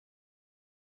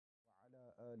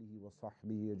آله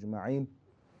وصحبه أجمعين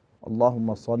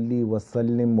اللهم صل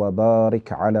وسلم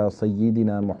وبارك على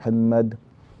سيدنا محمد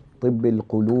طب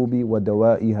القلوب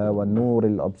ودوائها والنور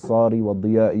الأبصار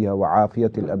وضيائها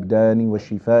وعافية الأبدان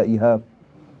وشفائها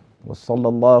وصلى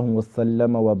الله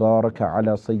وسلم وبارك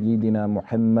على سيدنا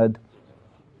محمد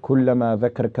كلما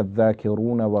ذكرك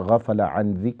الذاكرون وغفل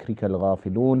عن ذكرك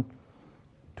الغافلون.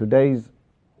 Today's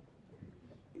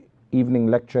evening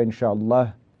lecture,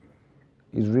 inshallah,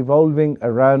 is revolving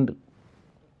around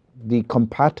the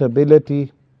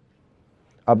compatibility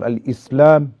of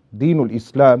al-Islam, Deenul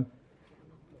Islam,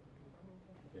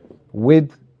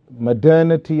 with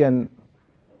modernity and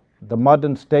the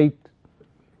modern state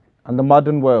and the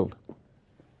modern world.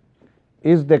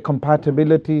 Is there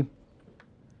compatibility?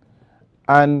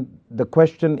 And the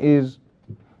question is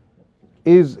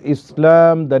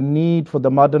Islam the need for the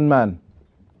modern man?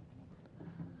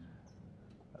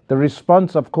 The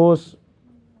response, of course,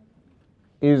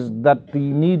 is that the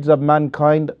needs of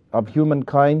mankind, of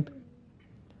humankind,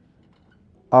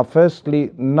 are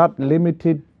firstly not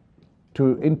limited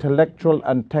to intellectual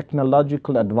and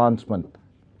technological advancement.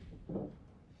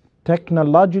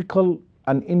 Technological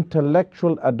and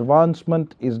intellectual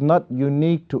advancement is not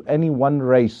unique to any one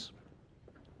race.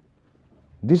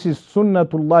 This is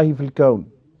sunnatullahi fil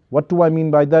kawn. What do I mean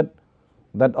by that?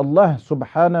 That Allah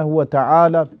subhanahu wa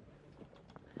ta'ala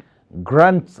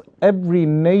grants every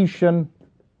nation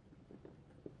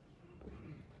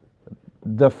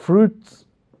the fruits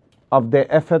of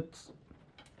their efforts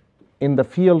in the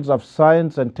fields of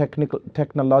science and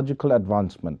technological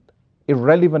advancement,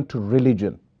 irrelevant to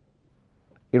religion,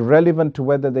 irrelevant to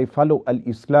whether they follow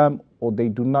al-Islam or they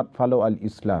do not follow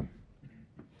al-Islam.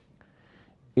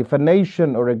 If a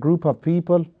nation or a group of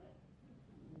people,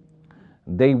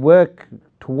 they work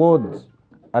towards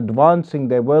advancing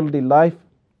their worldly life,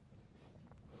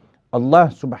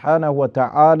 Allah subhanahu wa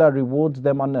ta'ala rewards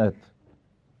them on earth.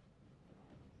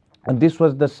 And this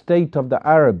was the state of the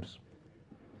Arabs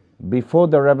before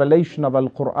the revelation of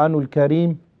Al-Quranul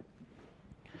Kareem.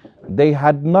 They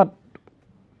had not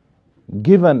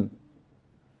given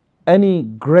any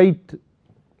great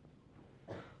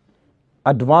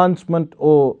advancement,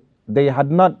 or they had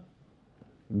not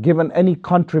given any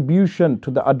contribution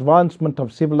to the advancement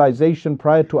of civilization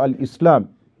prior to Al-Islam.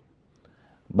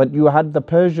 But you had the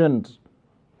Persians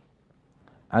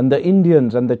and the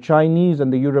Indians and the Chinese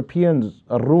and the Europeans,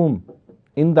 Rome,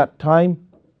 in that time,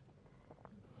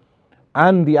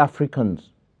 and the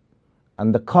Africans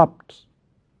and the Copts,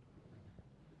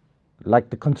 like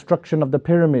the construction of the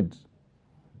pyramids,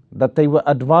 that they were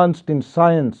advanced in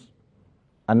science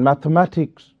and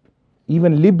mathematics.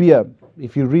 Even Libya,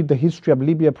 if you read the history of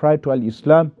Libya prior to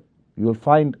Al-Islam, you will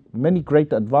find many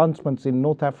great advancements in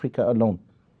North Africa alone.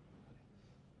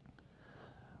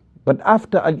 But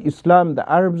after Al-Islam, the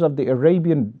Arabs of the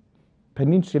Arabian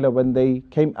Peninsula, when they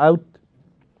came out,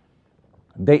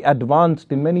 they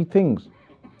advanced in many things.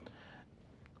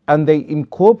 And they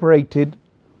incorporated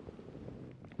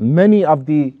many of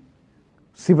the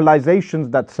civilizations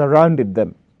that surrounded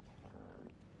them,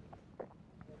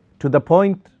 to the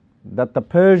point that the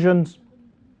Persians,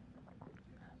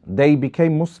 they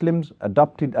became Muslims,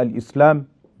 adopted Al-Islam,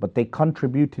 but they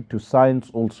contributed to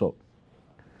science also.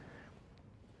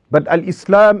 But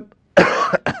Al-Islam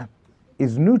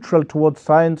is neutral towards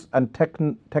science and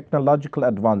technological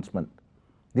advancement.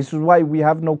 This is why we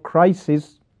have no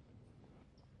crisis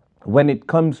when it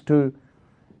comes to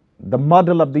the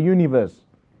model of the universe.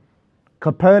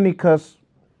 Copernicus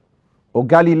or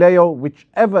Galileo,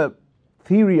 whichever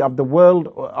theory of the world,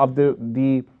 or of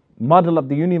the model of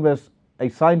the universe a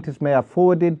scientist may have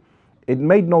forwarded, it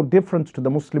made no difference to the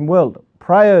Muslim world.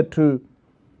 Prior to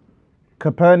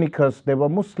Copernicus, there were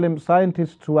Muslim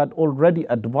scientists who had already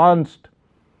advanced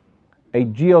a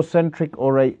geocentric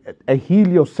or a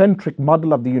heliocentric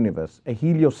model of the universe. A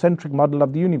heliocentric model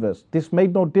of the universe. This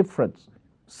made no difference.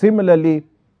 Similarly,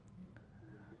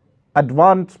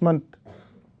 advancement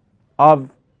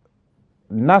of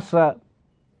NASA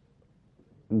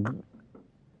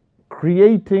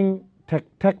creating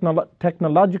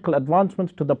technological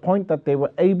advancements to the point that they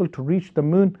were able to reach the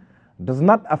moon does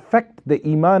not affect the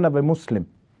iman of a Muslim.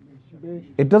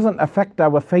 It doesn't affect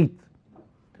our faith.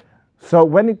 So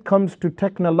when it comes to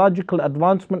technological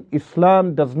advancement,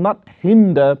 Islam does not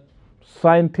hinder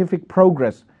scientific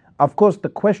progress. Of course, the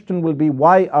question will be,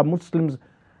 why are Muslims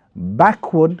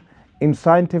backward in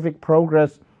scientific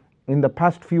progress in the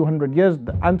past few hundred years?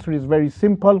 The answer is very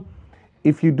simple.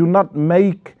 If you do not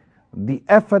make the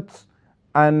efforts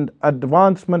and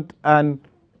advancement and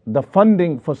the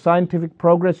funding for scientific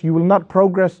progress, you will not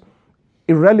progress,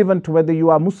 irrelevant to whether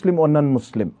you are Muslim or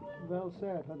non-Muslim. Well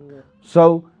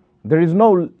So there is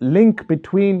no link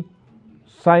between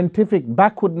scientific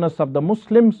backwardness of the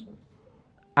Muslims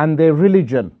and their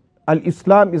religion.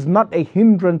 Al-Islam is not a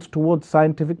hindrance towards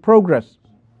scientific progress.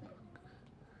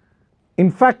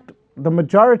 In fact, the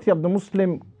majority of the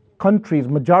Muslim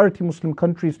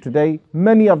countries today,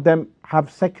 many of them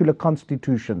have secular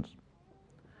constitutions.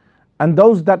 And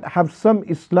those that have some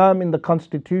Islam in the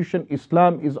constitution,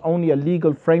 Islam is only a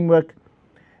legal framework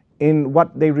in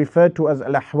what they refer to as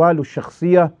al-ahwal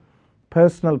al-shakhsiyah,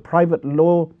 personal private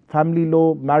law, family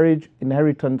law, marriage,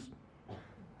 inheritance.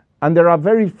 And there are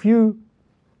very few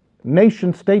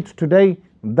nation states today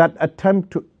that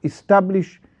attempt to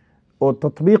establish or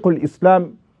tatbiq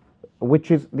al-Islam,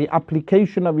 which is the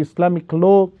application of Islamic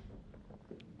law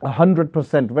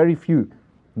 100%, very few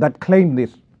that claim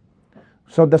this.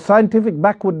 So the scientific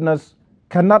backwardness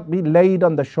cannot be laid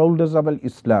on the shoulders of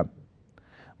al-Islam.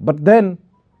 But then,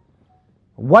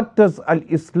 what does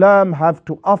al-Islam have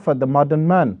to offer the modern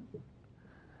man?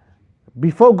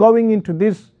 Before going into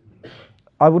this,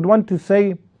 I would want to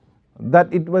say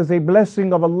that it was a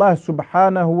blessing of Allah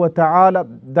subhanahu wa ta'ala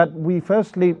that we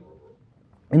firstly,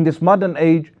 in this modern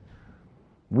age,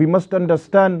 we must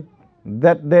understand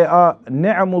that there are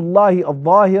ni'amullahi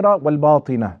al-zahira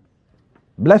wal-batina,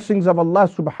 blessings of Allah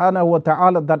subhanahu wa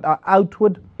ta'ala that are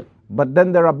outward, but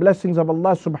then there are blessings of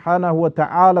Allah subhanahu wa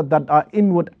ta'ala that are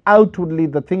inward. Outwardly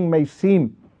the thing may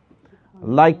seem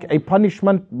like a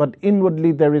punishment, but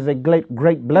inwardly there is a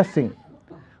great blessing.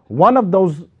 One of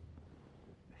those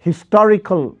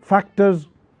historical factors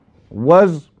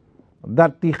was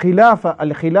that the Khilafah,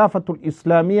 al-Khilafatul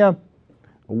Islamiyah,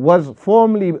 was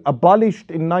formally abolished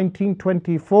in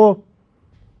 1924.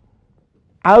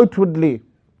 Outwardly,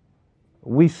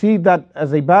 we see that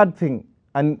as a bad thing,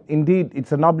 and indeed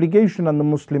it's an obligation on the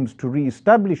Muslims to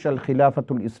re-establish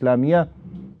al-Khilafatul Islamiyah.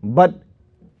 But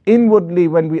inwardly,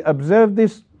 when we observe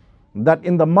this, that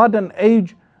in the modern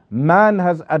age, man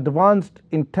has advanced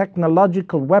in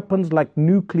technological weapons like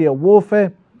nuclear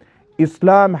warfare.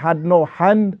 Islam had no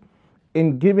hand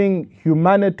in giving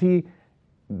humanity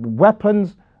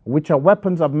weapons which are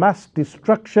weapons of mass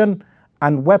destruction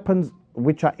and weapons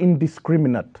which are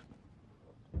indiscriminate.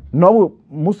 No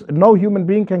human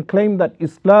being can claim that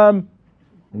Islam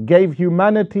gave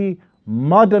humanity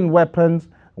modern weapons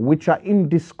which are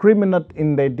indiscriminate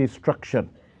in their destruction.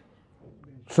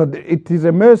 So it is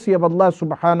a mercy of Allah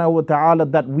subhanahu wa ta'ala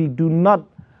that we do not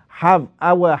have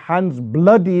our hands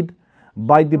bloodied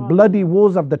by the bloody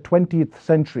wars of the 20th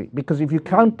century. Because if you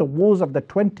count the wars of the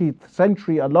 20th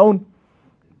century alone,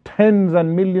 tens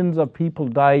and millions of people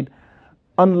died,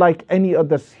 unlike any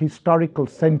other historical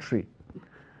century.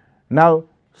 Now,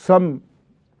 some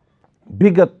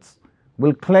bigots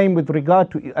will claim with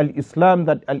regard to al-Islam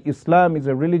that al-Islam is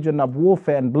a religion of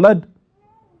warfare and blood,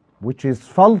 which is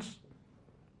false.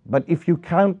 But if you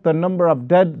count the number of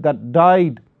dead that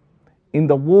died in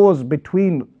the wars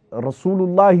between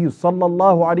Rasulullah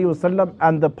sallallahu alaihi wasallam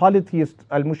and the polytheists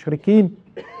al-mushrikeen,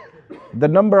 the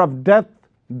number of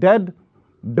dead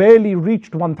barely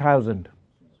reached 1,000.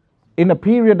 In a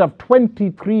period of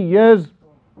 23 years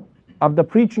of the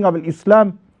preaching of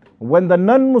Islam, when the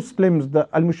non-Muslims, the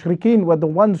al-mushrikeen, were the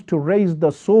ones to raise the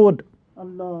sword,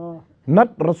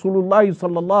 not Rasulullah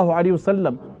sallallahu alaihi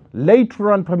wasallam.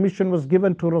 Later on, permission was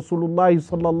given to Rasulullah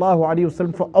sallallahu alaihi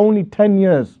wasallam for only 10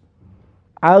 years.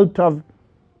 Out of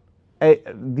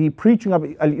the preaching of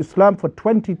al-Islam for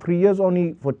 23 years,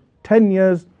 only for 10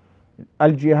 years,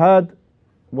 al-jihad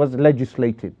was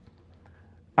legislated.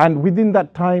 And within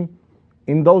that time,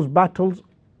 in those battles,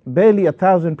 barely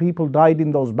 1,000 people died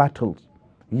in those battles.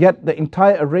 Yet the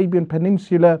entire Arabian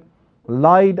Peninsula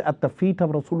lied at the feet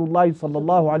of Rasulullah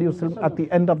sallallahu alaihi wasallam at the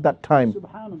end of that time.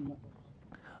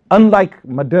 Unlike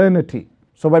modernity.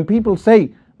 So when people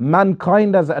say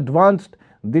mankind has advanced,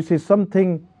 this is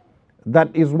something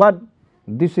that is what?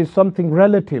 This is something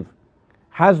relative.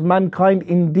 Has mankind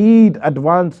indeed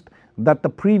advanced? That the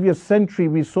previous century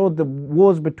we saw the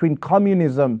wars between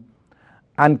communism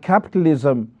and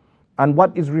capitalism and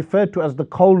what is referred to as the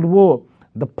Cold War,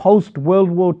 the post-World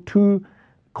War II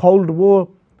Cold War,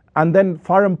 and then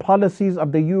foreign policies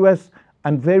of the US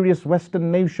and various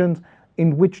Western nations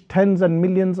in which tens and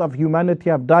millions of humanity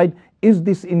have died. Is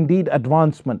this indeed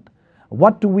advancement?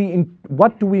 What do we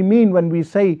mean when we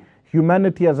say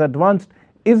humanity has advanced?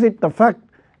 Is it the fact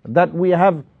that we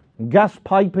have gas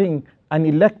piping and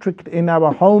electric in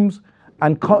our homes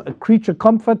and creature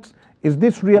comforts? Is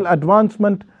this real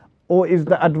advancement, or is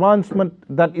the advancement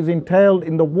that is entailed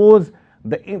in the wars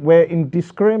where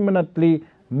indiscriminately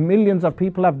millions of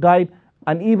people have died,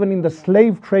 and even in the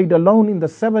slave trade alone in the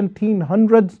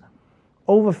 1700s,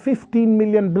 over 15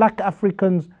 million black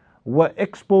Africans were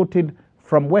exported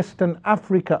from Western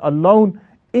Africa alone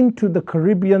into the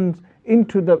Caribbean,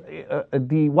 into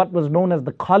the what was known as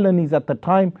the colonies at the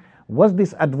time. Was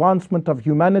this advancement of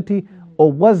humanity,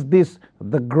 or was this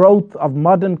the growth of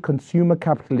modern consumer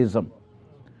capitalism?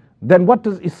 Then what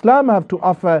does Islam have to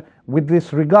offer with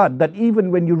this regard? That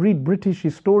even when you read British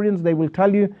historians, they will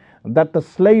tell you that the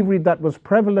slavery that was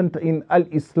prevalent in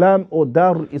Al-Islam or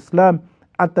Darul Islam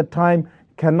at the time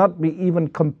cannot be even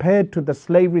compared to the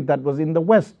slavery that was in the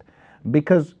West.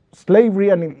 Because slavery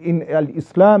in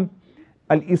Al-Islam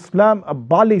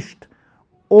abolished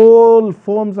all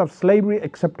forms of slavery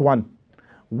except one.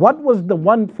 What was the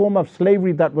one form of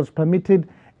slavery that was permitted?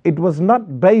 It was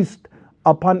not based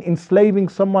upon enslaving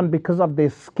someone because of their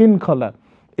skin color.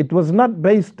 It was not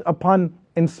based upon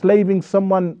enslaving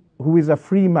someone who is a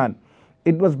free man.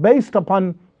 It was based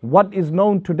upon what is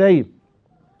known today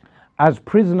as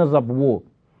prisoners of war.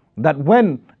 That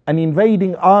when an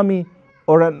invading army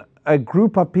or a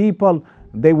group of people,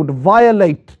 they would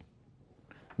violate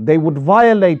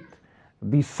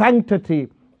the sanctity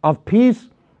of peace,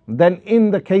 then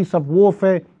in the case of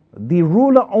warfare, the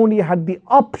ruler only had the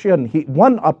option,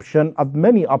 one option of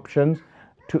many options,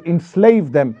 to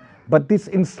enslave them. But this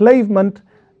enslavement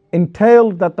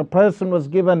entailed that the person was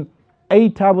given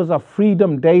 8 hours of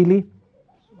freedom daily,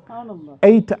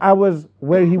 8 hours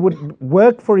where he would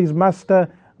work for his master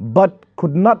but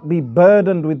could not be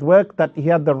burdened with work, that he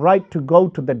had the right to go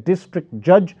to the district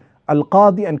judge,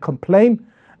 Al-Qadi, and complain,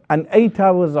 and 8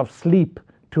 hours of sleep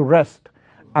to rest.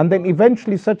 And then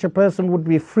eventually such a person would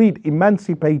be freed,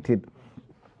 emancipated.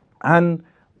 And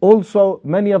also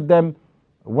many of them,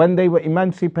 when they were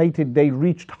emancipated, they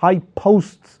reached high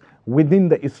posts within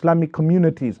the Islamic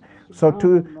communities. So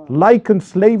to liken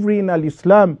slavery in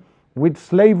Al-Islam with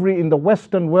slavery in the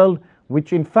Western world,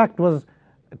 which in fact was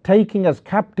taking as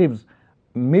captives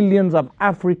millions of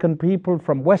African people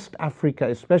from West Africa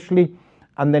especially,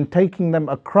 and then taking them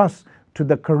across to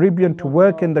the Caribbean to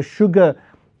work in the sugar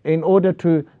in order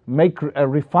to make a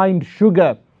refined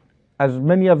sugar. As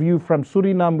many of you from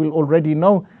Suriname will already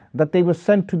know, that they were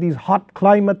sent to these hot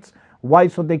climates. Why?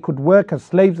 So they could work as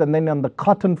slaves, and then on the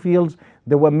cotton fields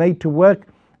they were made to work.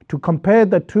 To compare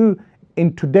the two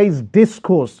in today's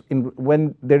discourse,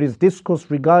 when there is discourse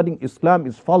regarding Islam,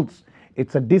 is false.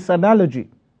 It's a disanalogy.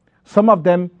 Some of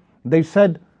them, they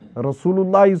said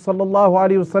Rasulullah sallallahu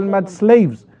alaihi wasallam had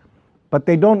slaves, but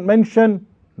they don't mention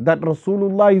that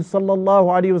Rasulullah sallallahu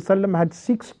alaihi wasallam had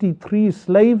 63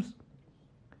 slaves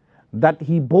that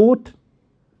he bought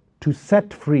to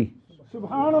set free.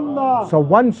 Subhanallah. So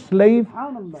one slave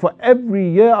for every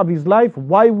year of his life.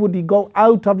 Why would he go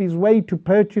out of his way to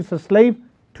purchase a slave?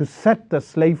 To set the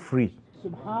slave free.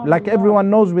 Like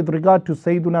everyone knows with regard to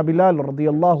Sayyiduna Bilal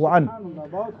radiyallahu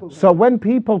anhu. So when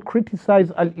people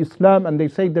criticize Al-Islam and they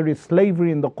say there is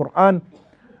slavery in the Quran,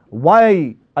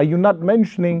 why are you not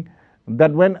mentioning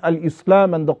that when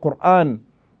Al-Islam and the Quran,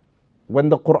 when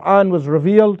the Quran was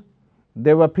revealed,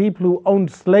 there were people who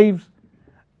owned slaves,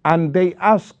 and they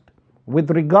asked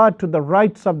with regard to the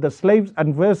rights of the slaves,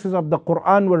 and verses of the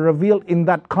Quran were revealed in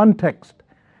that context.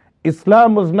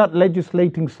 Islam was not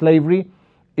legislating slavery.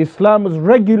 Islam was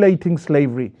regulating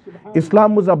slavery.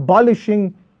 Islam was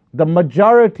abolishing the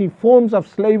majority forms of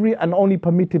slavery and only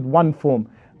permitted one form,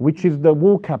 which is the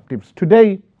war captives.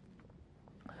 Today,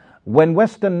 when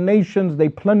Western nations, they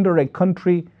plunder a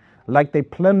country like they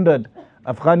plundered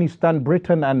Afghanistan,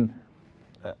 Britain and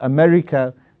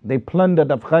America, they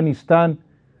plundered Afghanistan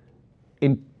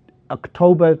in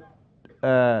October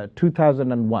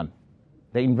 2001.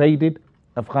 They invaded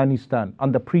Afghanistan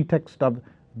on the pretext of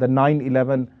the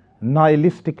 9/11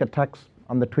 nihilistic attacks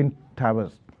on the Twin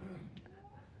Towers.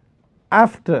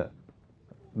 After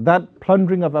that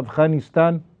plundering of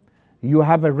Afghanistan, you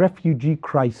have a refugee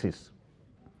crisis.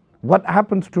 What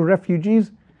happens to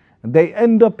refugees? They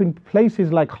end up in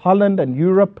places like Holland and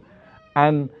Europe,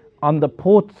 and on the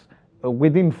ports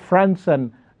within France,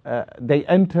 and they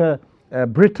enter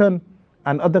Britain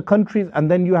and other countries, and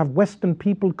then you have Western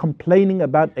people complaining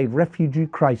about a refugee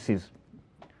crisis.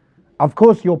 Of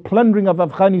course, your plundering of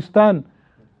Afghanistan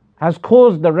has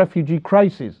caused the refugee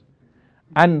crisis.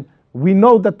 And we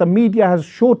know that the media has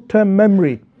short-term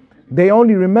memory. They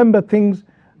only remember things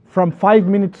from 5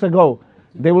 minutes ago.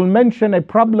 They will mention a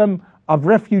problem of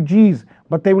refugees,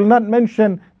 but they will not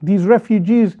mention these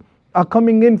refugees are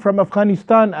coming in from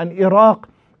Afghanistan and Iraq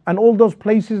and all those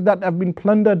places that have been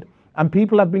plundered, and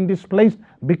people have been displaced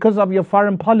because of your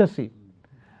foreign policy.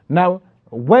 Now,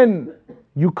 when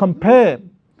you compare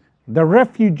the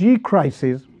refugee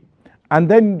crisis, and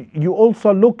then you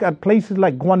also look at places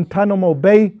like Guantanamo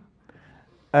Bay,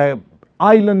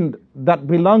 island that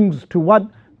belongs to what?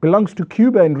 Belongs to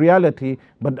Cuba in reality,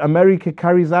 but America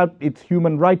carries out its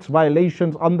human rights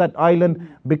violations on that island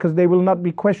because they will not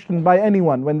be questioned by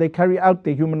anyone when they carry out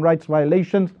their human rights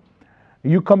violations.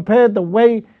 You compare the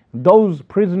way those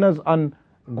prisoners on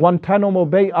Guantanamo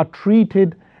Bay are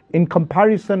treated in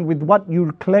comparison with what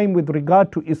you claim with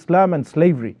regard to Islam and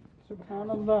slavery.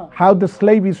 Subhanallah. How the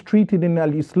slave is treated in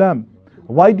Al-Islam.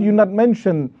 Why do you not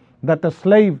mention that the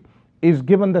slave is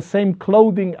given the same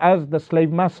clothing as the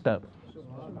slave master?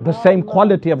 The same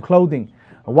quality of clothing.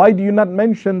 Why do you not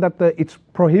mention that it's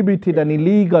prohibited and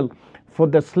illegal for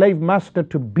the slave master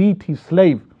to beat his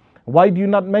slave? Why do you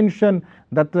not mention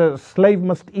that the slave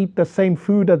must eat the same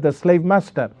food as the slave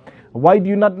master? Why do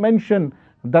you not mention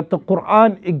that the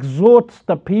Quran exhorts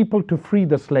the people to free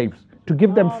the slaves, to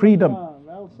give them freedom?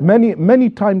 Many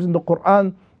times in the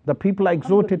Quran, the people are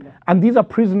exhorted, and these are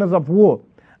prisoners of war.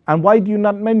 And why do you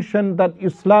not mention that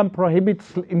Islam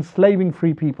prohibits enslaving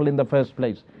free people in the first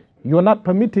place? You are not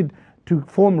permitted to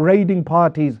form raiding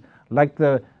parties like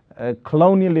the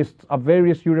colonialists of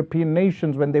various European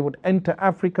nations. When they would enter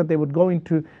Africa, they would go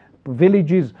into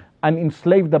villages and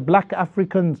enslave the black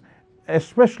Africans,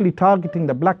 especially targeting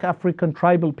the black African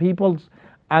tribal peoples,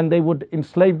 and they would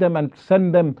enslave them and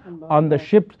send them on the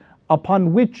ships,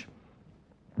 upon which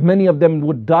many of them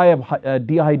would die of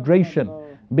dehydration.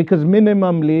 Because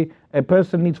minimally a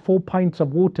person needs 4 pints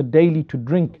of water daily to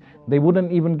drink. They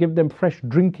wouldn't even give them fresh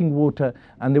drinking water,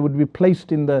 and they would be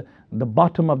placed in the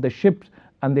bottom of the ships,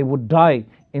 and they would die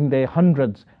in their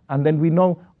hundreds. And then we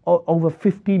know over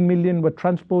 15 million were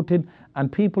transported. And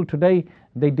people today,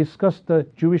 they discuss the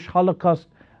Jewish Holocaust,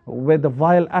 where the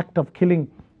vile act of killing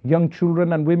young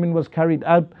children and women was carried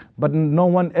out, but no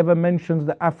one ever mentions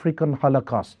the African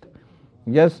Holocaust.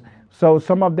 Yes, so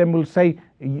some of them will say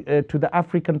to the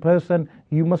African person,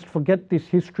 you must forget this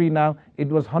history now. It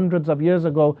was hundreds of years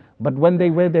ago. But when they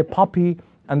wear their poppy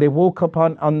and they woke up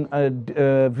on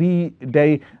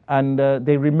V-Day and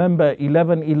they remember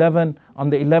 11/11 on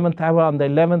the 11th hour, on the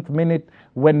 11th minute,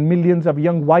 when millions of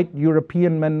young white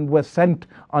European men were sent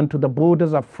onto the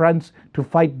borders of France to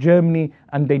fight Germany,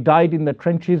 and they died in the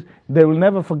trenches, they will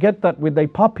never forget that with their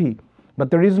poppy. But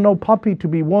there is no poppy to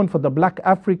be worn for the black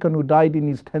African who died in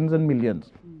his tens and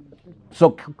millions.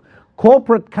 So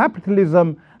corporate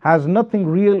capitalism has nothing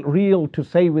real to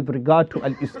say with regard to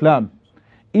Al-Islam.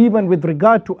 Even with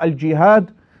regard to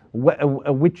Al-Jihad,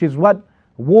 which is what?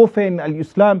 Warfare in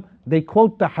Al-Islam, they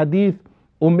quote the hadith,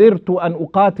 "Umirtu an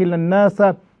uqatil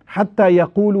an-nasa hatta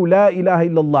yaqulu la ilaha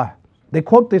illallah." They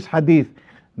quote this hadith.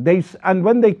 And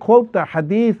when they quote the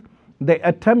hadith, they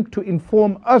attempt to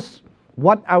inform us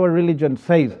what our religion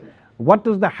says. What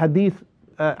does the hadith,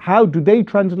 how do they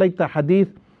translate the hadith?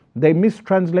 They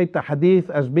mistranslate the hadith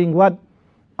as being what?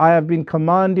 I have been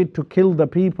commanded to kill the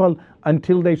people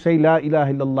until they say La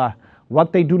ilaha illallah.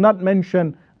 What they do not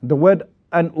mention, the word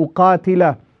an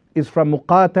uqatila is from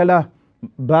muqatala,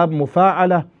 bab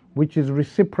mufa'ala, which is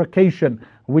reciprocation,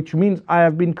 which means I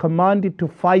have been commanded to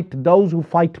fight those who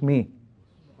fight me.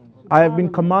 I have been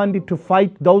commanded to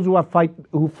fight those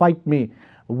who fight me.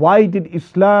 Why did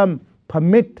Islam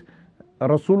permit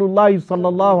Rasulullah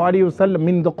sallallahu alaihi wasallam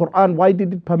in the Quran? Why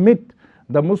did it permit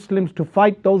the Muslims to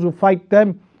fight those who fight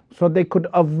them? So they could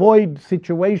avoid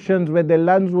situations where their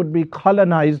lands would be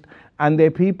colonized and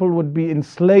their people would be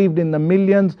enslaved in the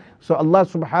millions. So Allah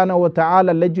subhanahu wa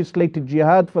ta'ala legislated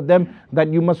jihad for them, that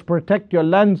you must protect your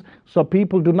lands so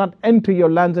people do not enter your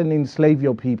lands and enslave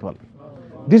your people.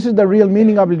 This is the real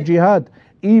meaning of jihad.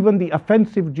 Even the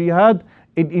offensive jihad,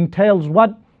 it entails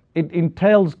what? It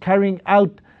entails carrying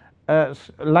out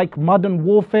like modern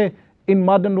warfare. In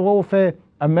modern warfare,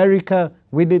 America,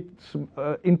 with its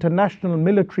international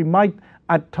military might,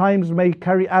 at times may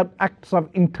carry out acts of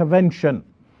intervention.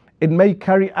 It may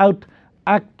carry out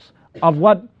acts of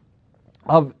what?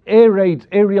 Of air raids,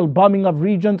 aerial bombing of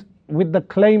regions, with the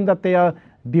claim that they are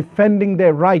defending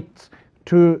their rights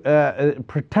to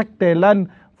protect their land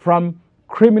from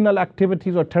criminal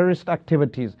activities or terrorist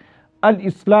activities.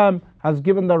 Al-Islam has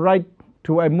given the right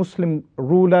to a Muslim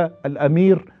ruler,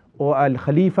 al-Amir or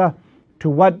al-Khalifa, to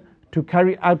what? To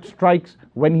carry out strikes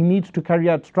when he needs to carry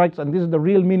out strikes. And this is the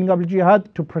real meaning of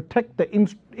al-Jihad, to protect the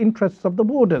interests of the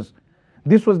borders.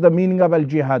 This was the meaning of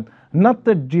al-Jihad, not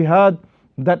the jihad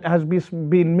that has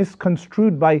been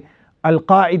misconstrued by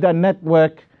Al-Qaeda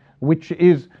network, which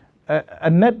is a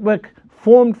network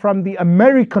formed from the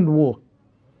American war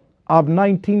of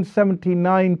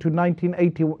 1979 to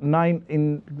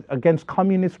 1989 against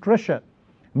communist Russia,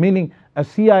 meaning a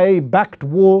CIA-backed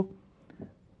war.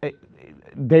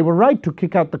 They were right to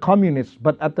kick out the communists,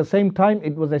 but at the same time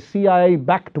it was a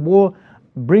CIA-backed war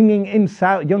bringing in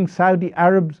young Saudi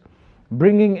Arabs,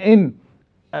 bringing in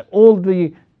all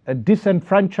the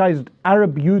disenfranchised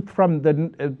Arab youth from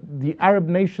the Arab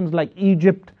nations like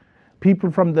Egypt,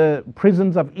 people from the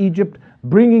prisons of Egypt,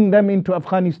 bringing them into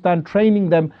Afghanistan, training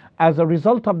them. As a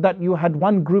result of that, you had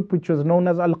one group which was known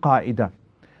as Al-Qaeda.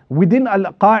 Within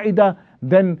Al-Qaeda,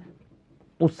 then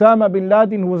Osama bin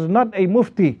Laden, who was not a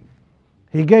mufti,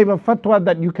 he gave a fatwa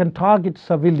that you can target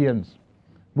civilians,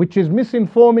 which is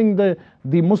misinforming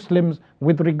the Muslims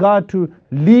with regard to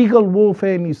legal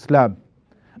warfare in Islam.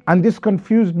 And this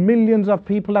confused millions of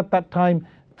people at that time,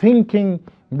 thinking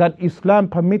that Islam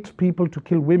permits people to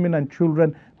kill women and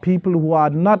children, people who are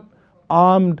not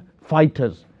armed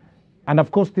fighters. And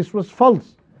of course this was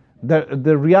false.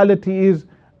 The reality is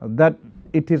that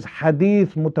it is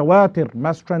hadith mutawatir,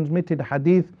 mass transmitted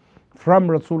hadith from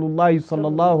Rasulullah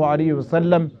sallallahu alaihi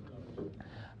wasallam,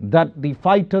 that the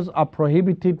fighters are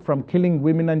prohibited from killing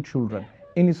women and children,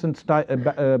 innocent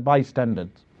bystanders.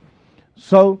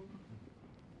 So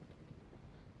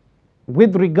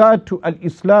with regard to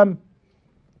Al-Islam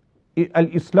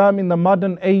in the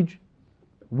modern age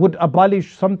would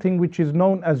abolish something which is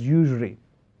known as usury.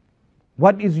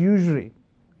 What is usury?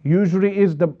 Usury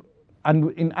is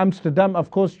and in Amsterdam, of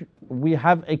course, we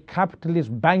have a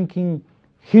capitalist banking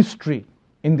history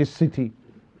in this city,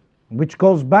 which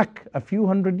goes back a few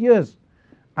hundred years,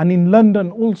 and in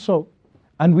London also.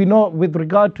 And we know with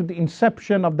regard to the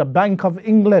inception of the Bank of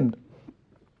England,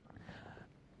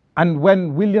 and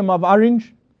when William of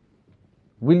Orange,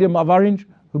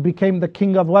 who became the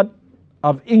king of what?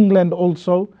 Of England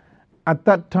also, at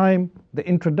that time, the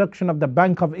introduction of the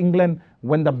Bank of England,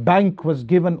 when the bank was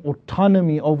given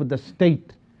autonomy over the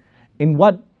state, in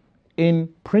what? In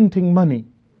printing money.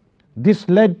 This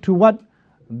led to what?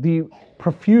 The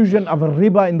profusion of a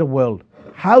riba in the world.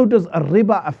 How does a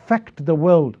riba affect the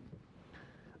world?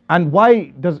 And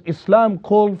why does Islam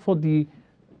call for the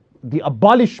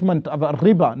abolishment of a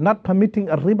riba, not permitting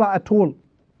a riba at all?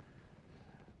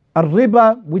 A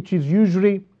riba, which is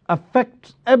usually,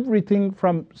 affects everything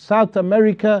from South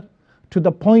America to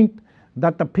the point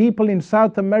that the people in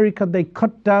South America, they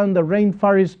cut down the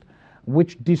rainforest,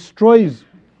 which destroys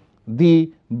the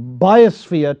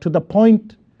biosphere to the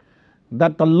point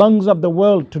that the lungs of the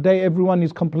world, today everyone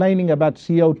is complaining about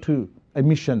CO2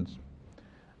 emissions.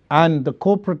 And the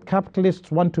corporate capitalists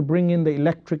want to bring in the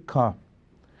electric car.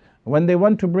 When they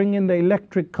want to bring in the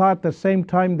electric car, at the same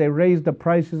time they raise the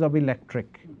prices of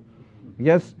electric.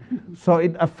 Yes, so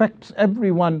it affects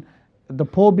everyone. The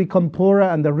poor become poorer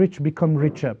and the rich become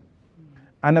richer.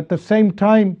 And at the same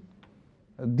time,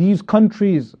 these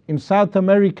countries in South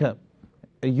America,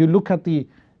 you look at the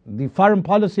foreign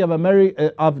policy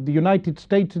of the United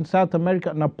States in South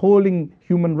America, an appalling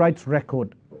human rights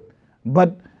record.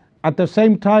 But at the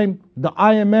same time, the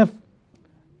IMF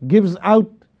gives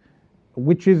out,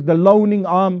 which is the loaning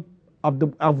arm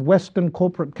of Western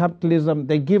corporate capitalism.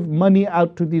 They give money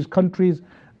out to these countries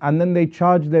and then they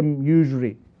charge them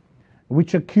usury,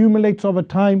 which accumulates over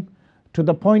time to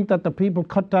the point that the people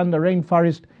cut down the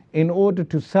rainforest in order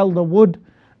to sell the wood,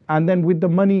 and then with the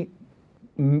money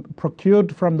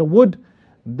procured from the wood,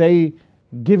 they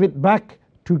give it back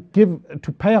to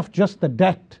pay off just the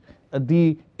debt,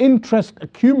 the interest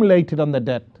accumulated on the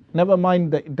debt, never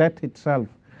mind the debt itself.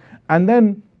 And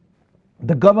then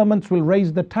the governments will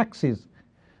raise the taxes.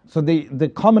 So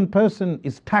the common person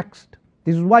is taxed.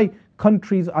 This is why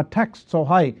countries are taxed so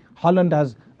high. Holland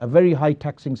has a very high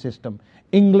taxing system.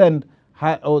 England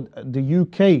or the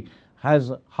UK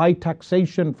has high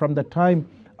taxation from the time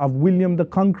of William the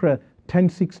Conqueror,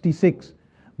 1066.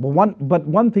 But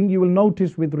one thing you will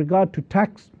notice with regard to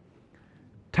tax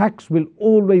will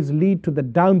always lead to the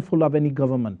downfall of any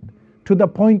government, to the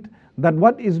point that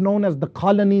what is known as the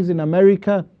colonies in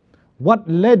America, what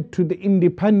led to the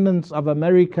independence of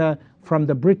America from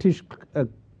the British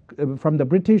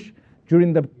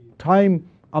during the time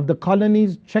of the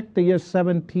colonies, check the year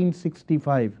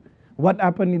 1765. What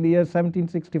happened in the year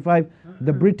 1765?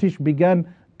 The British began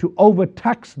to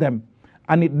overtax them,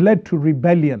 and it led to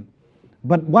rebellion.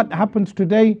 But what happens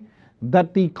today?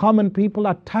 That the common people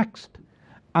are taxed,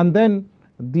 and then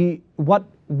what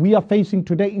we are facing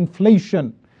today,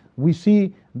 inflation. We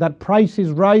see that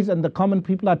prices rise and the common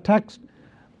people are taxed.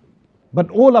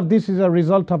 But all of this is a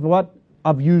result of what?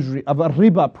 Of usury, of a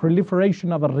riba,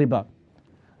 proliferation of a riba.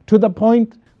 To the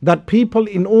point that people,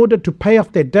 in order to pay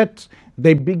off their debts,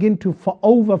 they begin to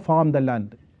over-farm the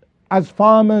land. As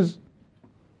farmers,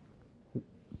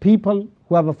 people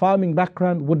who have a farming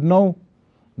background would know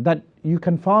that you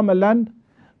can farm a land,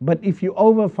 but if you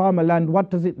over-farm a land, what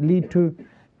does it lead to?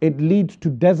 It leads to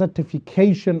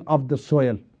desertification of the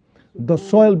soil. the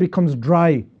soil becomes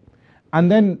dry.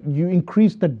 And then you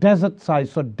increase the desert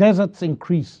size, so deserts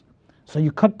increase. So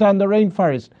you cut down the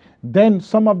rainforest. Then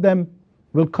some of them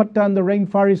will cut down the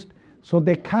rainforest so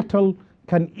their cattle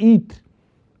can eat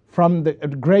from the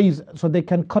graze, so they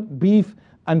can cut beef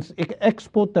and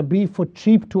export the beef for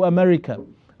cheap to America.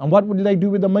 And what will they do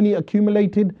with the money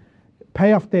accumulated?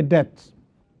 Pay off their debts.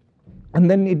 And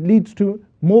then it leads to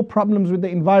more problems with the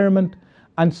environment.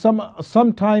 And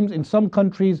sometimes in some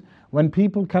countries, when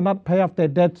people cannot pay off their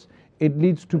debts, it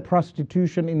leads to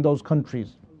prostitution in those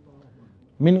countries.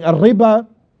 Meaning a riba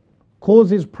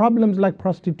causes problems like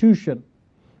prostitution.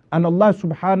 And Allah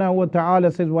subhanahu wa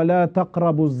ta'ala says, وَلَا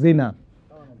تَقْرَبُوا الزِّنَا.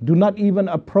 Do not even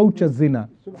approach a zina,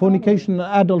 fornication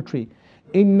and adultery.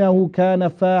 إِنَّهُ كَانَ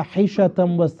فَاحِشَةً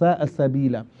وَسَاءَ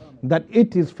سَبِيلًا. That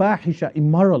it is fahisha,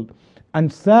 immoral,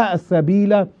 and sa'a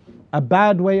sabila, a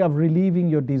bad way of relieving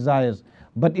your desires.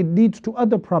 But it leads to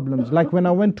other problems. Like when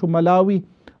I went to Malawi,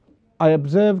 I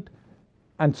observed,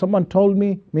 and someone told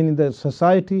me, meaning the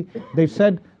society, they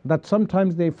said that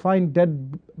sometimes they find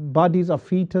dead bodies of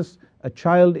fetus, a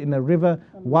child in a river.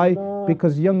 Why?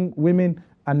 Because young women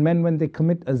and men, when they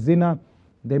commit a zina,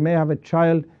 they may have a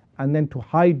child, and then to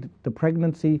hide the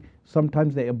pregnancy,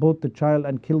 sometimes they abort the child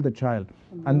and kill the child.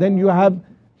 And then you have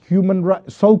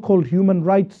so-called human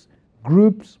rights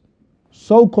groups,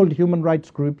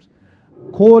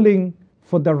 calling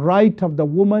for the right of the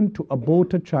woman to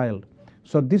abort a child.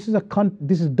 So this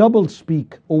is double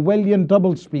speak, Orwellian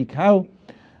double speak. How?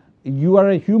 You are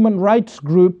a human rights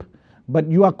group, but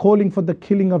you are calling for the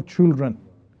killing of children.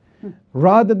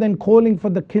 Rather than calling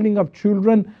for the killing of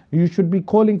children, you should be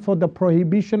calling for the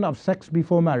prohibition of sex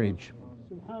before marriage.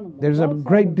 There's a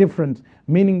great difference,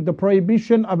 meaning the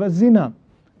prohibition of a zina.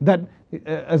 That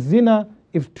a zina,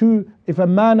 if a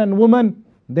man and woman,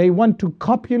 they want to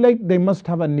copulate, they must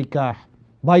have a nikah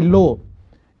by law.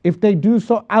 If they do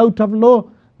so out of law,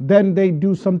 then they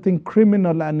do something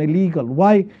criminal and illegal.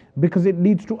 Why? Because it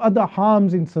leads to other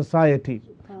harms in society.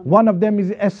 One of them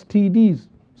is STDs,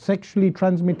 sexually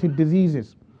transmitted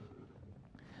diseases.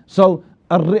 So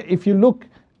if you look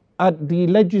at the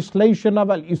legislation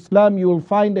of Islam, you will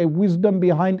find a wisdom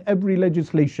behind every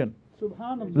legislation.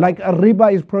 Like a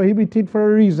riba is prohibited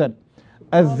for a reason.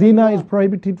 A zina is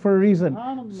prohibited for a reason.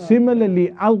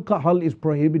 Similarly, alcohol is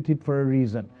prohibited for a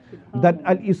reason. That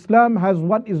Islam has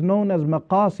what is known as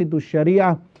maqasidu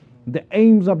sharia, the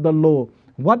aims of the law.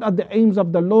 What are the aims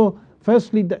of the law?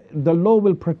 Firstly, the law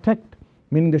will protect,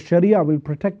 meaning the sharia will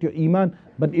protect your iman,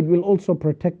 but it will also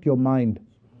protect your mind.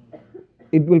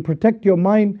 It will protect your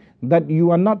mind that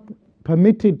you are not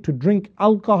permitted to drink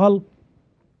alcohol.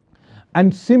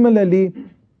 And similarly,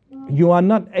 you are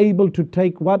not able to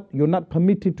take what? You're not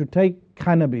permitted to take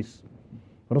cannabis.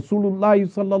 Rasulullah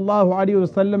sallallahu alaihi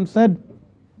wasallam said,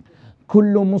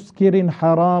 Kullu muskirin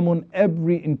haramun,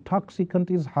 every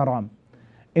intoxicant is haram.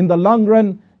 In the long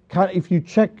run, if you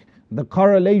check the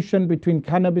correlation between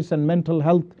cannabis and mental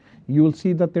health, you will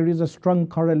see that there is a strong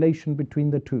correlation between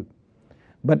the two.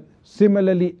 But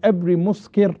similarly, every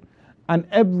muskir and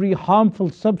every harmful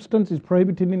substance is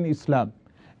prohibited in Islam.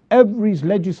 Every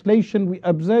legislation we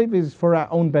observe is for our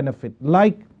own benefit.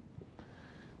 Like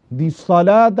the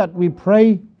salah that we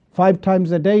pray 5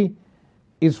 times a day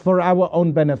is for our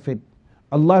own benefit.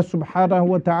 Allah subhanahu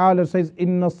wa ta'ala says,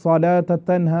 Inna salata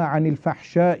tanha anil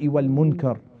fahsha'i wal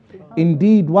munkar.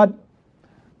 Indeed, what?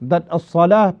 That a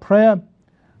salah, prayer,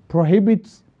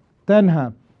 prohibits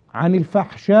tanha anil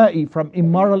fahsha'i, from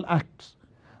immoral acts,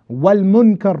 wal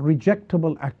munkar,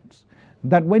 rejectable acts.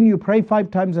 That when you pray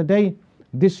 5 times a day,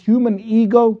 this human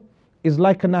ego is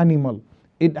like an animal.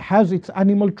 It has its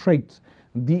animal traits.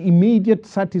 The immediate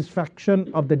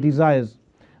satisfaction of the desires,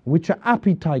 which are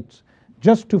appetites.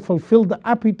 Just to fulfill the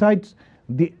appetites,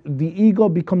 the ego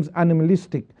becomes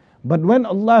animalistic. But when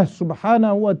Allah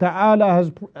subhanahu wa ta'ala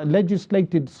has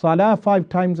legislated salah 5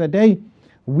 times a day,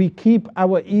 we keep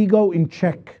our ego in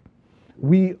check.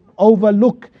 We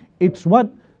overlook its what?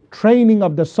 Training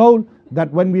of the soul,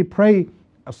 that when we pray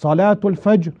Salatul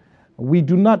Fajr, we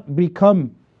do not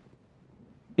become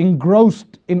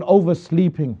engrossed in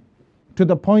oversleeping to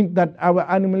the point that our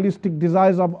animalistic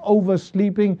desires of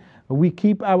oversleeping, we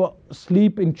keep our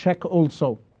sleep in check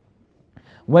also.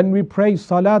 When we pray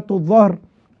Salatul Dhuhr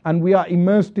and we are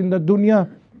immersed in the dunya,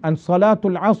 and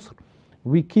Salatul Asr,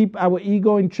 we keep our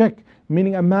ego in check,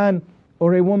 meaning a man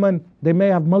or a woman, they may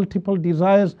have multiple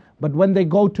desires, but when they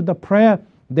go to the prayer,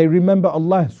 they remember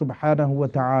Allah subhanahu wa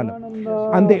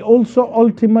ta'ala. And they also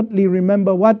ultimately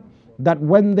remember what? That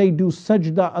when they do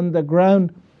sajda on the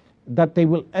ground, that they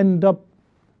will end up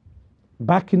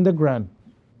back in the ground.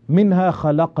 Minha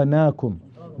khalaqnakum.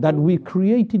 that we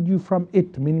created you from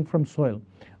it, meaning from soil.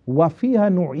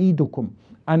 وَفِيهَا نُعِيدُكُمْ,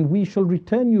 and we shall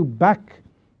return you back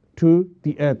to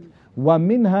the earth.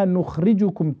 وَمِنْهَا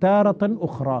نُخْرِجُكُمْ تَارَةً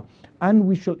أُخْرَى, and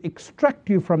we shall extract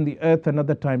you from the earth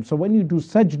another time. So when you do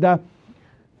sajda,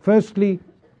 firstly,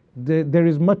 there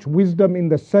is much wisdom in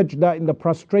the sajda, in the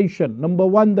prostration. Number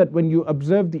one, that when you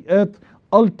observe the earth,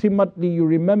 ultimately you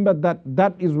remember that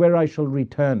that is where I shall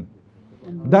return.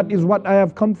 That is what I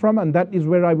have come from, and that is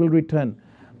where I will return.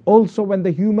 Also, when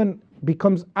the human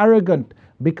becomes arrogant,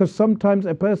 because sometimes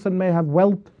a person may have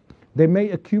wealth, they may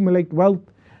accumulate wealth,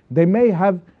 they may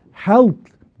have health,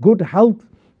 good health,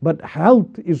 but health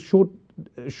is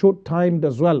short-timed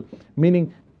as well,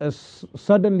 meaning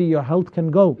suddenly your health can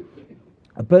go.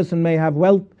 A person may have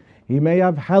wealth, he may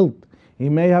have health, he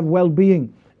may have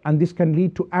well-being, and this can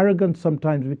lead to arrogance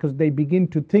sometimes, because they begin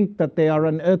to think that they are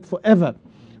on earth forever.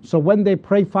 So when they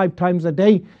pray 5 times a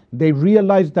day, they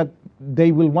realize that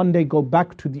they will one day go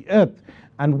back to the earth.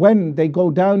 And when they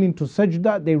go down into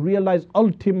sajda, they realize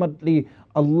ultimately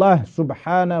Allah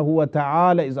subhanahu wa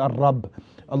ta'ala is Ar-Rabb.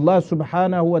 Allah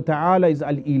subhanahu wa ta'ala is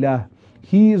Al-Ilah.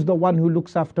 He is the one who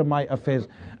looks after my affairs.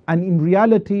 And in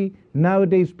reality,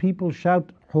 nowadays people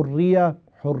shout Hurriya,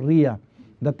 Hurriya,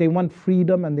 that they want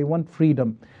freedom and they want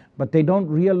freedom. But they don't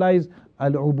realize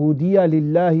Al-Ubudiyya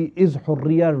Lillahi is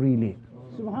Hurriya really.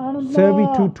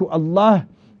 Servitude to Allah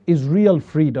is real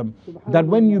freedom. That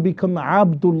when you become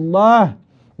Abdullah,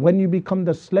 when you become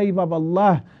the slave of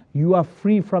Allah, you are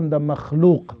free from the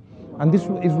makhluk. And this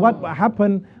is what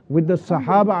happened with the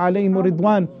Sahaba alayhim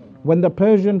ridwan. When the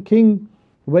Persian king,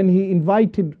 when he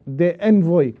invited their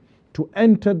envoy to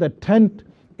enter the tent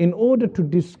in order to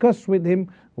discuss with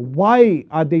him why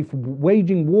are they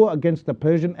waging war against the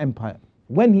Persian Empire.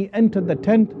 When he entered the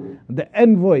tent, the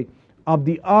envoy of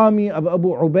the army of Abu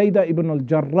Ubaidah ibn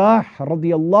al-Jarrah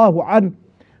radiyallahu anh,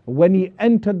 when he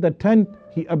entered the tent,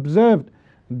 he observed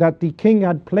that the king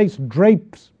had placed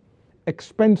drapes,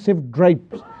 expensive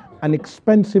drapes and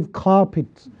expensive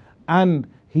carpets, and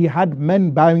he had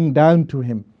men bowing down to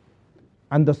him.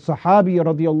 And the Sahabi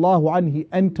radiyallahu anh, he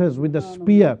enters with a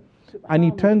spear, and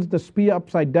he turns the spear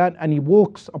upside down and he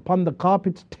walks upon the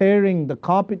carpets, tearing the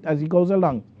carpet as he goes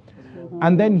along.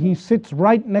 And then he sits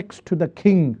right next to the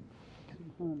king.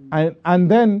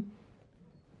 And then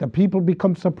the people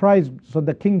become surprised. So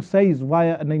the king says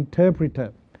via an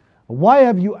interpreter, "Why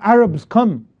have you Arabs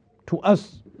come to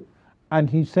us?" And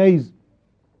he says,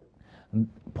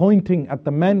 pointing at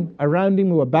the men around him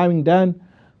who are bowing down,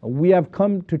 "We have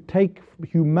come to take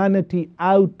humanity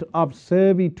out of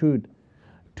servitude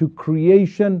to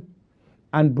creation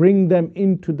and bring them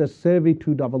into the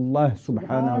servitude of Allah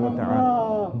subhanahu wa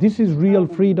ta'ala." This is real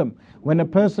freedom. When a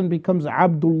person becomes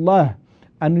Abdullah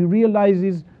and he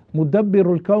realizes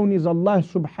Mudabbirul Kawn is Allah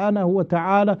subhanahu wa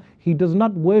ta'ala, he does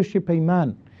not worship a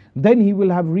man, then he will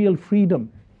have real freedom.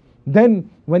 Then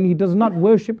when he does not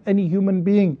worship any human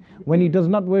being, when he does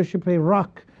not worship a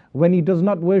rock, when he does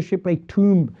not worship a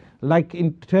tomb, like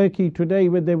in Turkey today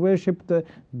where they worship the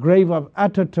grave of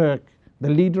Ataturk, the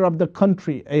leader of the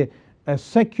country, a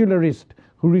secularist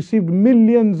who received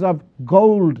millions of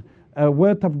gold,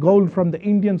 worth of gold from the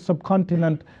Indian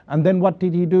subcontinent, and then what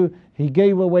did he do? He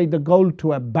gave away the gold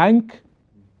to a bank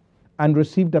and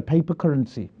received a paper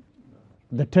currency,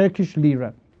 the Turkish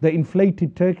lira, the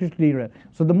inflated Turkish lira.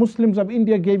 So the Muslims of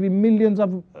India gave him millions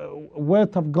of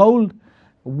worth of gold.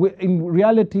 In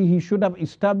reality, he should have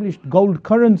established gold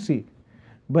currency,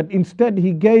 but instead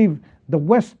he gave the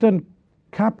Western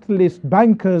capitalist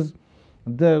bankers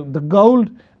the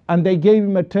gold, and they gave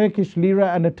him a Turkish lira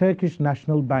and a Turkish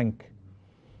national bank.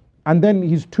 And then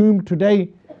his tomb today,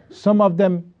 some of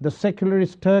them, the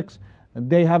secularist Turks,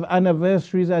 they have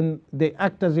anniversaries and they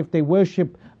act as if they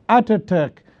worship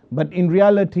Ataturk, but in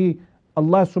reality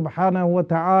Allah subhanahu wa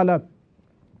ta'ala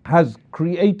has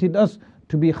created us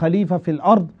to be Khalifa fil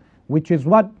ard, which is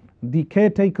what? The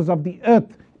caretakers of the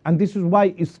earth. And this is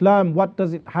why Islam, what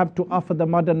does it have to offer the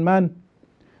modern man?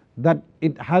 That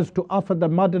it has to offer the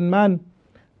modern man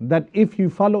that if you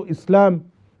follow Islam,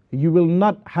 you will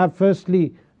not have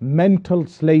firstly mental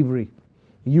slavery.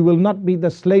 You will not be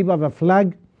the slave of a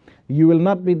flag. You will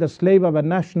not be the slave of a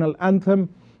national anthem.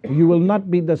 You will not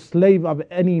be the slave of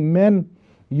any men.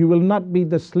 You will not be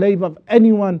the slave of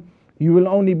anyone. You will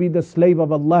only be the slave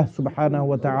of Allah subhanahu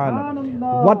wa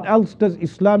ta'ala. What else does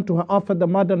Islam to offer the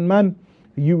modern man?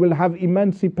 You will have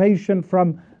emancipation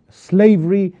from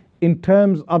slavery in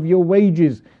terms of your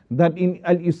wages. That in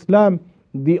Islam,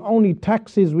 the only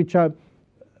taxes which are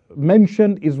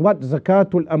mentioned is what?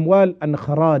 Zakatul Amwal and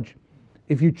Kharaj.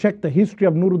 If you check the history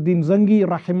of Nuruddin Zangi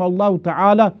rahimahullah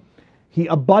ta'ala, he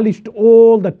abolished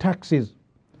all the taxes.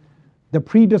 the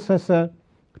predecessor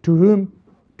to whom?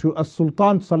 To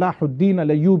Sultan Salahuddin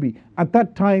al-Ayyubi. At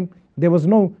that time, there was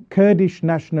no Kurdish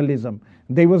nationalism.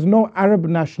 There was no Arab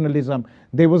nationalism.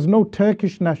 There was no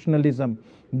Turkish nationalism.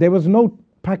 There was no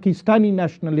Pakistani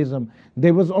nationalism.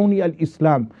 There was only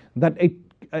al-Islam. That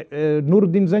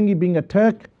Nuruddin Zengi being a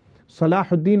Turk,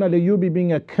 Salahuddin al-Ayyubi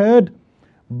being a Kurd,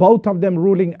 both of them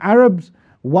ruling Arabs.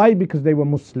 Why? Because they were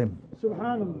Muslim.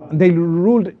 Subhanallah. They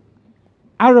ruled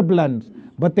Arab lands,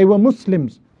 but they were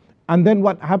Muslims. And then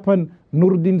what happened?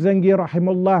 Nuruddin Zengi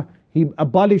rahimullah, he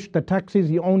abolished the taxes.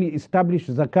 He only established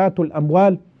Zakatul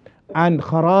Amwal and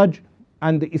Kharaj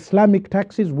and the Islamic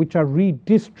taxes, which are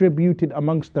redistributed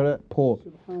amongst the poor.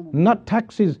 Not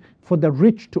taxes for the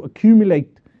rich to accumulate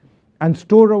and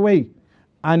store away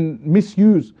and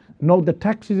misuse. No, the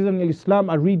taxes in Islam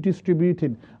are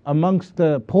redistributed amongst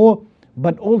the poor,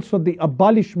 but also the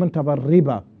abolishment of a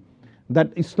riba.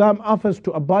 That Islam offers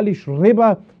to abolish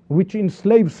riba, which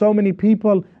enslaves so many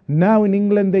people. Now in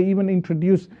England they even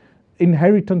introduce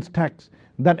inheritance tax.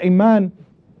 That a man,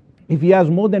 if he has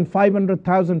more than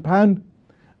 £500,000,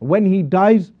 when he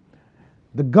dies,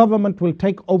 the government will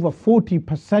take over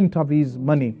 40% of his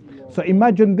money. So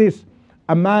imagine this,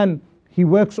 a man, he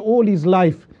works all his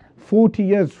life, 40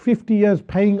 years, 50 years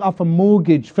paying off a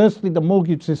mortgage. Firstly, the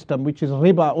mortgage system, which is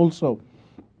riba also.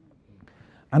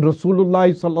 And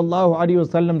Rasulullah sallallahu alaihi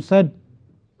wasallam said,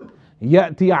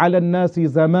 يأتي على الناس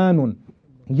زمان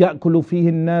يأكل فيه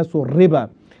الناس الربا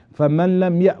فمن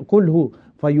لم يأكله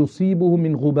فيصيبه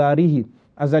من غباره.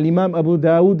 As Imam Abu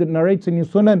Dawood narrates in his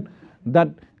Sunan, that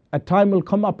a time will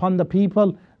come upon the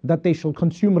people that they shall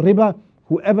consume riba.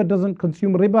 Whoever doesn't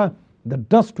consume riba, the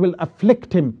dust will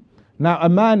afflict him. Now a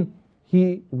man,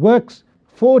 he works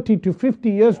 40 to 50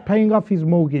 years paying off his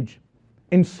mortgage,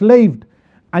 enslaved,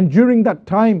 and during that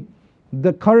time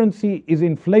the currency is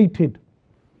inflated.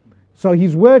 So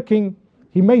he's working,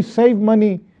 he may save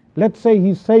money. Let's say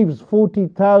he saves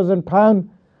 £40,000,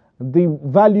 the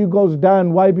value goes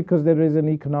down. Why? Because there is an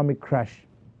economic crash.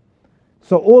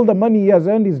 So all the money he has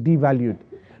earned is devalued.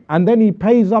 And then he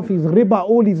pays off his riba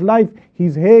all his life,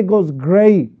 his hair goes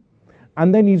grey.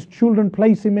 And then his children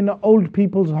place him in an old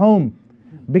people's home.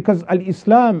 Because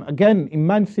Al-Islam, again,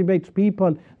 emancipates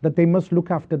people that they must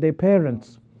look after their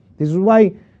parents. This is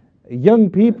why young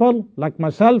people like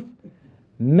myself,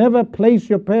 never place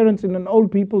your parents in an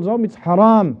old people's home. It's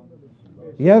haram.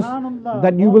 Yes,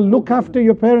 that you will look after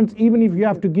your parents even if you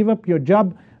have to give up your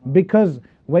job, because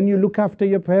when you look after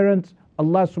your parents,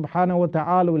 Allah subhanahu wa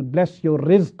ta'ala will bless your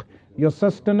rizq, your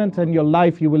sustenance and your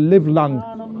life. You will live long.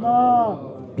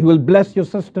 He will bless your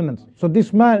sustenance. So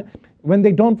this man, when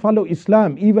they don't follow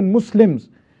Islam, even Muslims,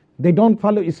 they don't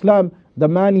follow Islam, the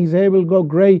man, his hair will go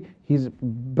grey, his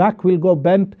back will go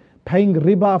bent, paying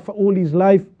riba for all his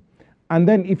life. And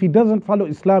then if he doesn't follow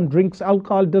Islam, drinks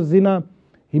alcohol, does zina,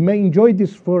 he may enjoy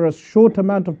this for a short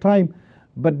amount of time,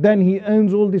 but then he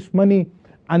earns all this money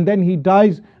and then he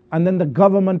dies, and then the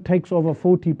government takes over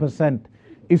 40%.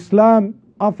 Islam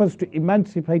offers to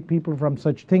emancipate people from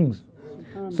such things.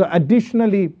 So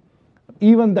additionally,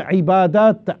 even the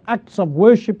ibadat, the acts of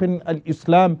worship in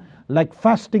Islam, like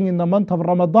fasting in the month of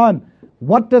Ramadan,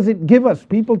 what does it give us?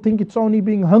 People think it's only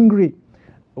being hungry.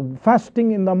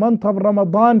 Fasting in the month of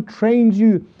Ramadan trains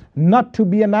you not to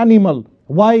be an animal.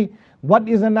 Why? What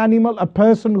is an animal? A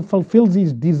person who fulfills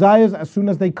his desires as soon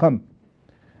as they come.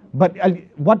 But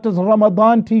what does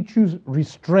Ramadan teach you?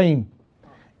 Restrain.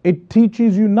 It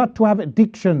teaches you not to have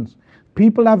addictions.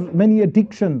 People have many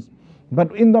addictions.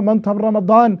 But in the month of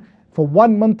Ramadan, for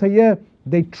 1 month a year,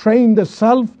 they train the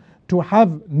self to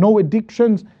have no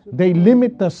addictions. They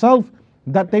limit the self,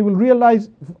 that they will realize.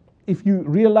 If you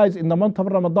realize in the month of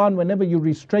Ramadan, whenever you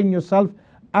restrain yourself,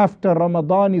 after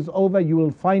Ramadan is over, you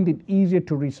will find it easier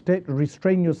to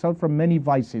restrain yourself from many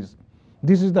vices.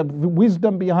 This is the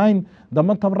wisdom behind the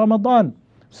month of Ramadan.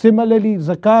 Similarly,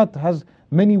 zakat has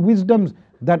many wisdoms,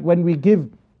 that when we give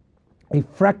a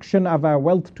fraction of our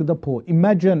wealth to the poor.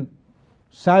 Imagine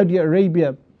Saudi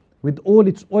Arabia with all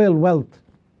its oil wealth.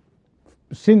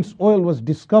 Since oil was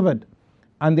discovered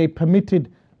and they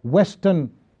permitted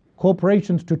Western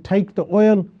corporations to take the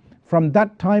oil, from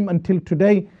that time until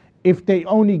today, if they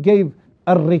only gave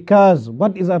a rikaz.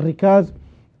 What is a rikaz?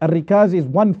 A rikaz is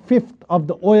 1/5 of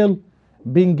the oil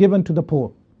being given to the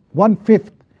poor.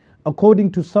 1/5.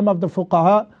 According to some of the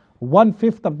fuqaha,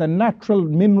 1/5 of the natural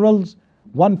minerals,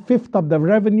 1/5 of the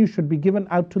revenue should be given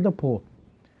out to the poor.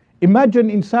 Imagine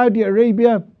in Saudi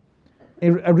Arabia,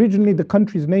 originally the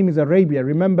country's name is Arabia.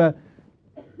 Remember,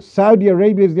 Saudi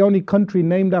Arabia is the only country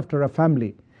named after a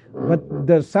family. But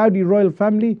the Saudi royal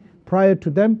family, prior to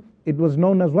them, it was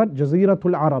known as what?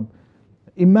 Jaziratul Arab.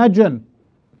 Imagine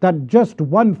that just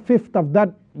 1/5 of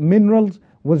that minerals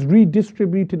was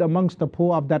redistributed amongst the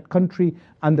poor of that country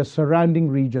and the surrounding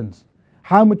regions?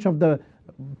 How much of the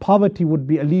poverty would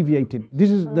be alleviated?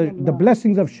 This is the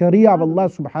blessings of Sharia of Allah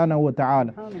subhanahu wa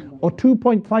ta'ala. Or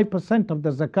 2.5% of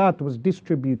the zakat was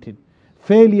distributed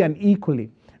fairly and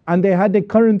equally. And they had a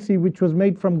currency which was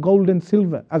made from gold and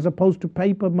silver as opposed to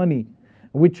paper money,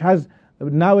 which has,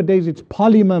 nowadays it's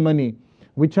polymer money,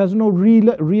 which has no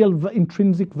real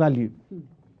intrinsic value.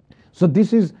 So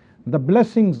this is the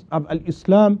blessings of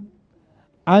Al-Islam,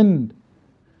 and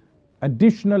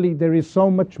additionally there is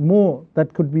so much more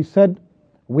that could be said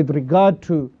with regard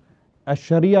to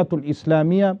Ash-Shariatul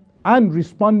Islamiyah and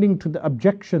responding to the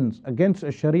objections against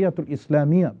Ash-Shariatul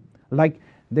Islamiyah. Like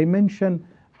they mention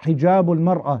Hijabul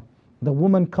Mar'ah, the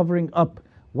woman covering up.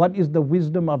 What is the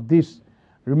wisdom of this?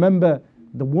 Remember,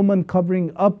 the woman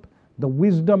covering up, the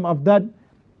wisdom of that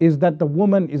is that the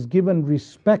woman is given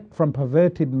respect from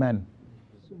perverted men.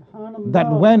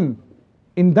 That when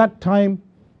in that time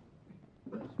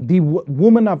the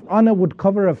woman of honor would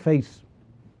cover her face,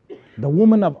 the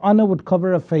woman of honor would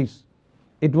cover her face,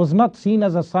 it was not seen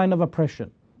as a sign of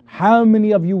oppression. How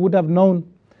many of you would have known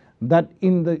that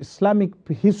in the Islamic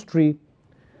history,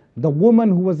 the woman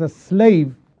who was a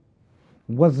slave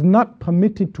was not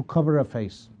permitted to cover her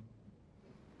face?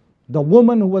 The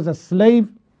woman who was a slave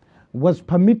was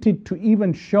permitted to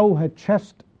even show her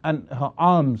chest and her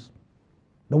arms.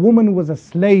 The woman who was a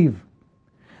slave.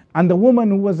 And the woman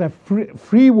who was a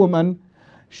free woman,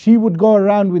 she would go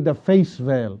around with a face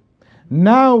veil.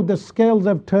 Now the scales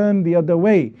have turned the other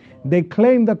way. They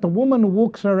claim that the woman who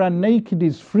walks around naked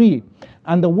is free,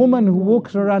 and the woman who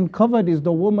walks around covered is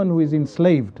the woman who is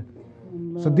enslaved.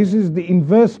 So this is the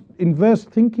inverse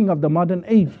thinking of the modern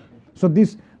age. So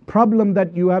this problem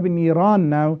that you have in Iran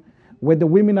now, where the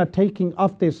women are taking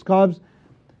off their scarves,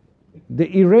 the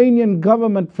Iranian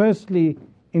government, firstly,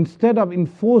 instead of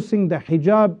enforcing the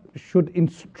hijab, should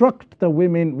instruct the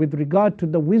women with regard to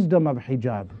the wisdom of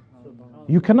hijab.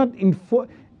 You cannot enforce.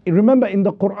 Remember, in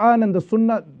the Quran and the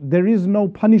Sunnah, there is no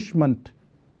punishment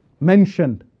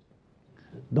mentioned.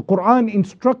 The Quran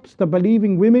instructs the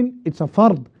believing women, it's a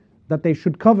fard that they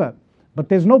should cover, but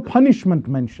there's no punishment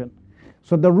mentioned.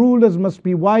 So the rulers must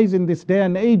be wise in this day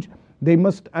and age. They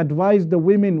must advise the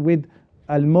women with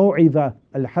al-maw'idha,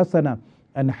 al-hasana,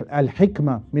 and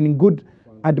al-hikmah, meaning good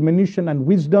admonition and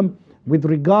wisdom with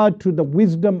regard to the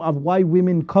wisdom of why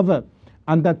women cover,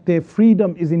 and that their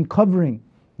freedom is in covering,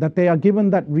 that they are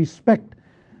given that respect.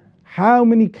 How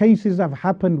many cases have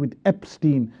happened with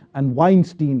Epstein and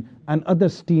Weinstein and other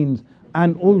Steins,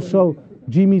 and also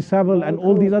Jimmy Savile and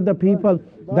all these other people,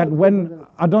 that when,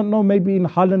 I don't know, maybe in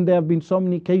Holland there have been so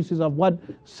many cases of what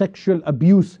sexual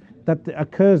abuse that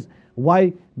occurs.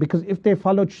 Why? Because if they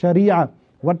followed Sharia,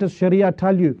 what does Sharia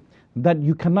tell you? That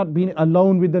you cannot be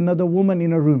alone with another woman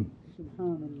in a room.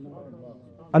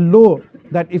 A law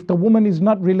that if the woman is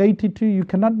not related to you, you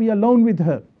cannot be alone with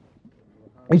her.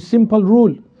 A simple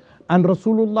rule. And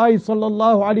Rasulullah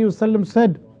sallallahu alaihi wasallam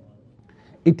said,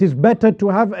 it is better to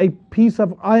have a piece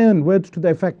of iron, words to the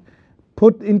effect,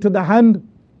 put into the hand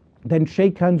than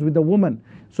shake hands with a woman.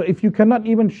 So if you cannot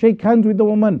even shake hands with a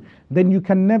woman, then you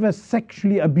can never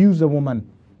sexually abuse a woman,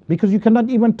 because you cannot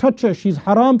even touch her. She's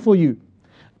haram for you.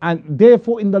 And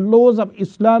therefore in the laws of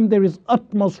Islam there is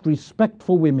utmost respect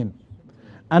for women.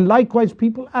 And likewise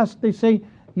people ask, they say,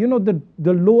 you know,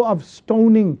 the law of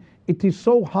stoning, it is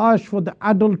so harsh for the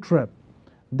adulterer,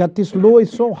 that this law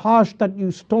is so harsh that you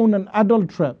stone an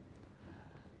adulterer.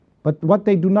 But what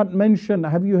they do not mention,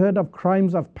 have you heard of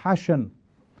crimes of passion?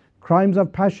 Crimes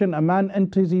of passion, a man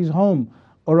enters his home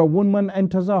or a woman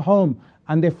enters a home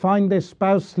and they find their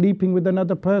spouse sleeping with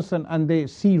another person and they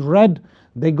see red,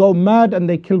 they go mad and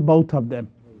they kill both of them.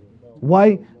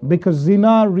 Why? Because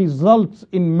zina results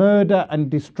in murder and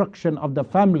destruction of the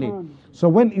family. So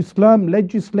when Islam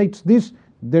legislates this,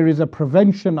 there is a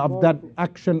prevention of that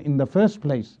action in the first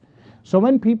place. So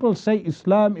when people say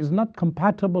Islam is not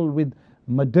compatible with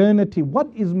modernity, what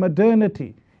is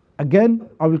modernity? Again,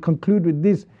 I will conclude with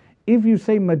this. If you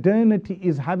say modernity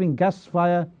is having gas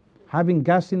fire, having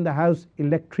gas in the house,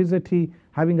 electricity,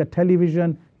 having a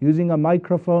television, using a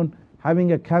microphone,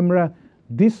 having a camera,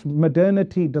 this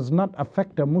modernity does not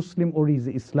affect a Muslim or his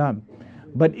Islam.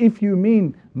 But if you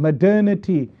mean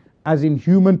modernity as in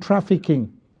human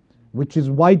trafficking, which is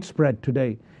widespread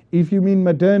today, if you mean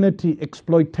modernity,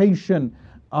 exploitation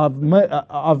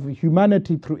of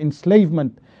humanity through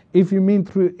enslavement, if you mean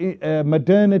through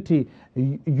modernity,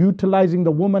 utilizing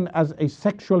the woman as a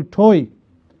sexual toy,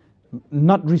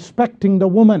 not respecting the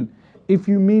woman, if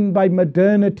you mean by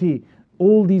modernity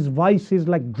all these vices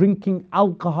like drinking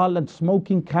alcohol and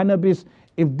smoking cannabis,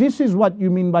 If this is what you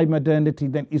mean by modernity,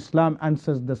 then Islam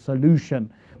answers the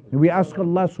solution. We ask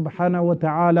Allah subhanahu wa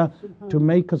ta'ala to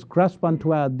make us grasp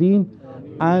onto our deen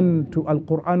and to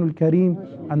Al-Quran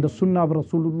Al-Kareem and the Sunnah of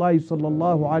Rasulullah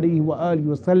sallallahu alayhi wa alihi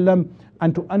wa sallam,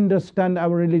 and to understand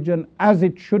our religion as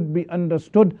it should be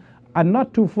understood, and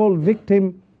not to fall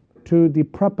victim to the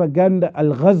propaganda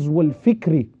al-ghazw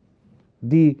al-fikri,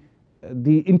 the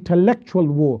intellectual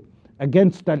war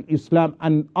against al-Islam,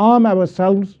 and arm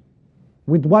ourselves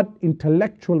with what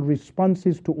intellectual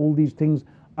responses to all these things.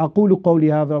 أقول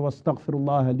قولي هذا واستغفر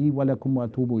الله لي ولكم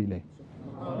وأتوب إليه.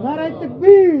 نعرة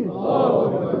تكبير،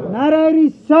 نعرة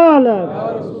رسالة،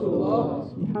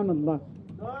 سبحان الله.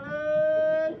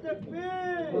 نعرة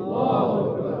تكبير،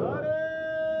 نعرة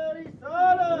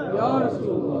رسالة، يا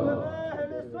رسول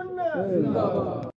الله.